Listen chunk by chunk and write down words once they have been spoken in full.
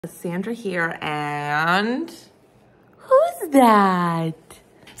Sandra here, and who's that?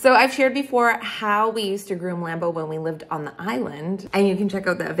 So I've shared before how we used to groom Lambo when we lived on the island, and you can check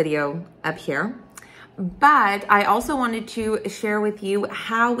out that video up here. But I also wanted to share with you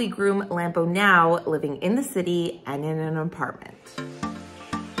how we groom Lambo now, living in the city and in an apartment.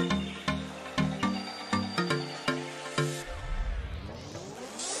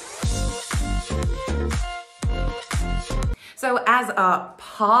 So as a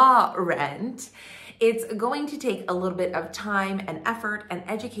parent, it's going to take a little bit of time and effort and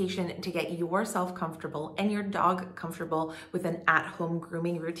education to get yourself comfortable and your dog comfortable with an at-home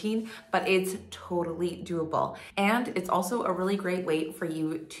grooming routine, but it's totally doable. And it's also a really great way for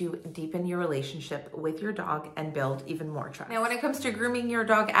you to deepen your relationship with your dog and build even more trust. Now, when it comes to grooming your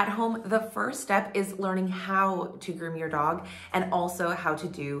dog at home, the first step is learning how to groom your dog and also how to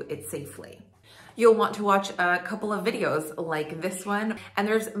do it safely. You'll want to watch a couple of videos like this one, and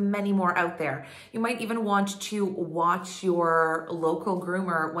there's many more out there. You might even want to watch your local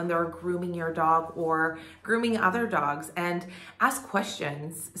groomer when they're grooming your dog or grooming other dogs and ask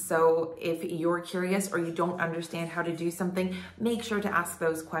questions. So if you're curious or you don't understand how to do something, make sure to ask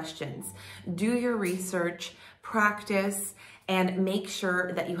those questions. Do your research, practice, and make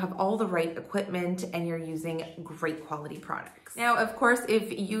sure that you have all the right equipment and you're using great quality products. Now, of course,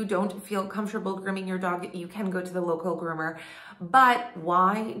 if you don't feel comfortable grooming your dog, you can go to the local groomer. But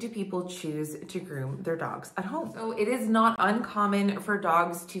why do people choose to groom their dogs at home? So it is not uncommon for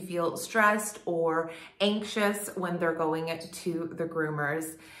dogs to feel stressed or anxious when they're going to the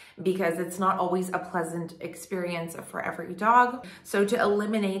groomers, because it's not always a pleasant experience for every dog. So to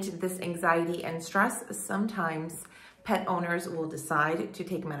eliminate this anxiety and stress, sometimes pet owners will decide to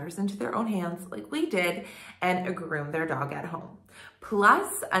take matters into their own hands like we did and groom their dog at home.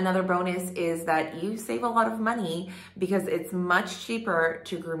 Plus, another bonus is that you save a lot of money because it's much cheaper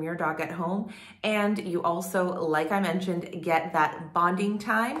to groom your dog at home. And you also, like I mentioned, get that bonding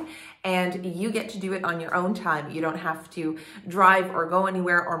time, and you get to do it on your own time. You don't have to drive or go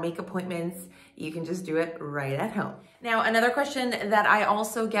anywhere or make appointments. You can just do it right at home. Now, another question that I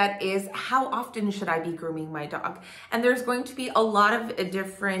also get is, how often should I be grooming my dog? And there's going to be a lot of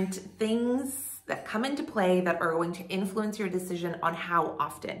different things that come into play that are going to influence your decision on how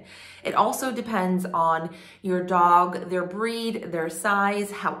often. It also depends on your dog, their breed, their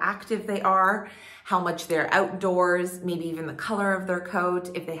size, how active they are, how much they're outdoors, maybe even the color of their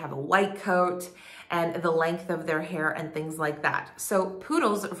coat, if they have a white coat, and the length of their hair and things like that. So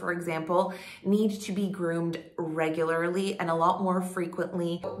poodles, for example, need to be groomed regularly and a lot more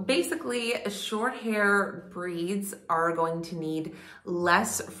frequently. Basically, short hair breeds are going to need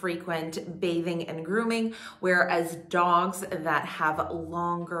less frequent bathing and grooming, whereas dogs that have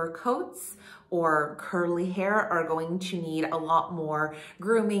longer coats or curly hair are going to need a lot more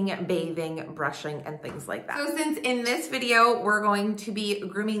grooming, bathing, brushing, and things like that. So since in this video, we're going to be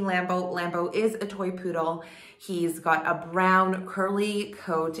grooming Lambo. Lambo is a toy poodle. He's got a brown curly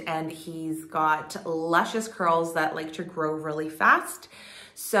coat and he's got luscious curls that like to grow really fast.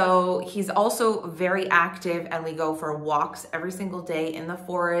 So he's also very active, and we go for walks every single day in the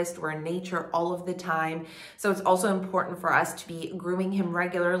forest. We're in nature all of the time. So it's also important for us to be grooming him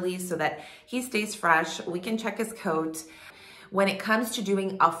regularly so that he stays fresh. We can check his coat. When it comes to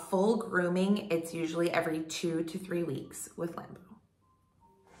doing a full grooming, it's usually every 2 to 3 weeks with Lambo.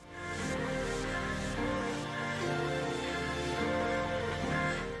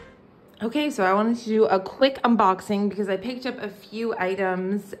 Okay, so I wanted to do a quick unboxing because I picked up a few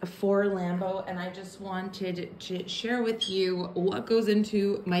items for Lambo, and I just wanted to share with you what goes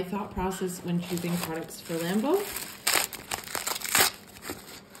into my thought process when choosing products for Lambo.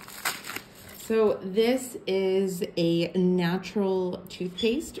 So this is a natural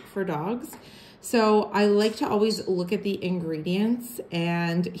toothpaste for dogs. So I like to always look at the ingredients,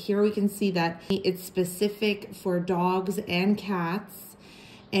 and here we can see that it's specific for dogs and cats.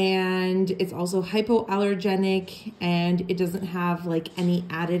 And it's also hypoallergenic, and it doesn't have like any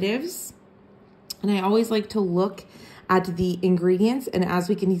additives. And I always like to look at the ingredients, and as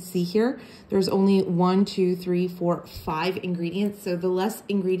we can see here, there's only 1, 2, 3, 4, 5 ingredients. So the less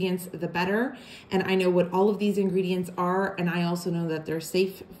ingredients, the better. And I know what all of these ingredients are, and I also know that they're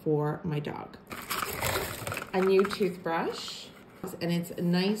safe for my dog. A new toothbrush, and it's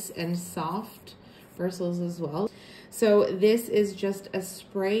nice and soft, bristles as well. So this is just a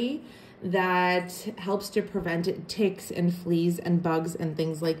spray that helps to prevent ticks and fleas and bugs and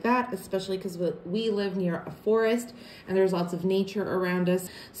things like that, especially because we live near a forest and there's lots of nature around us.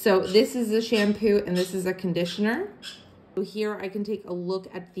 So this is a shampoo and this is a conditioner. So here I can take a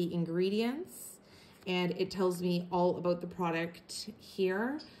look at the ingredients, and it tells me all about the product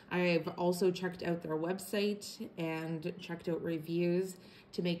here. I've also checked out their website and checked out reviews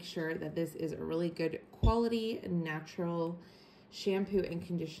to make sure that this is a really good quality, natural shampoo and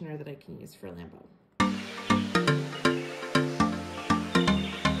conditioner that I can use for Lambo.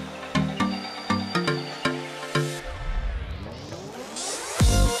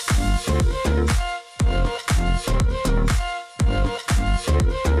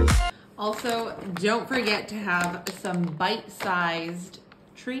 Also, don't forget to have some bite-sized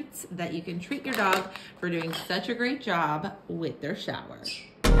treats that you can treat your dog for doing such a great job with their shower.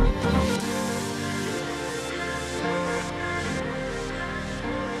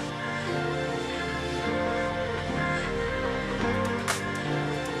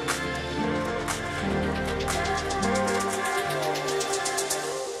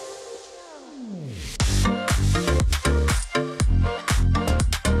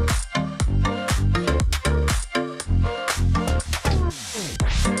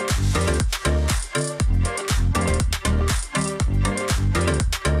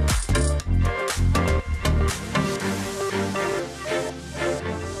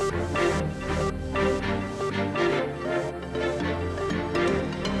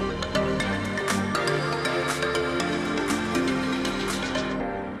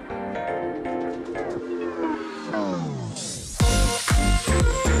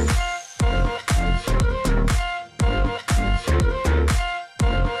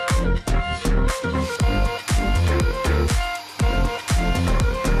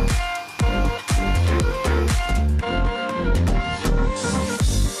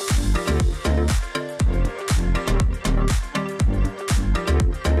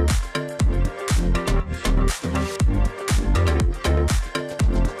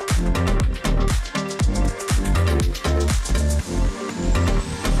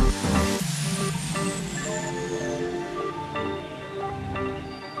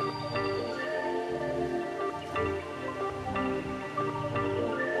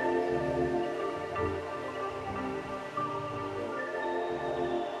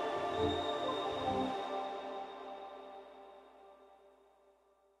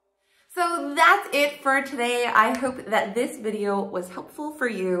 So that's it for today. I hope that this video was helpful for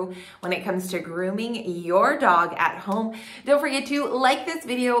you when it comes to grooming your dog at home. Don't forget to like this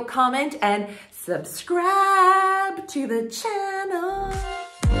video, comment, and subscribe to the channel.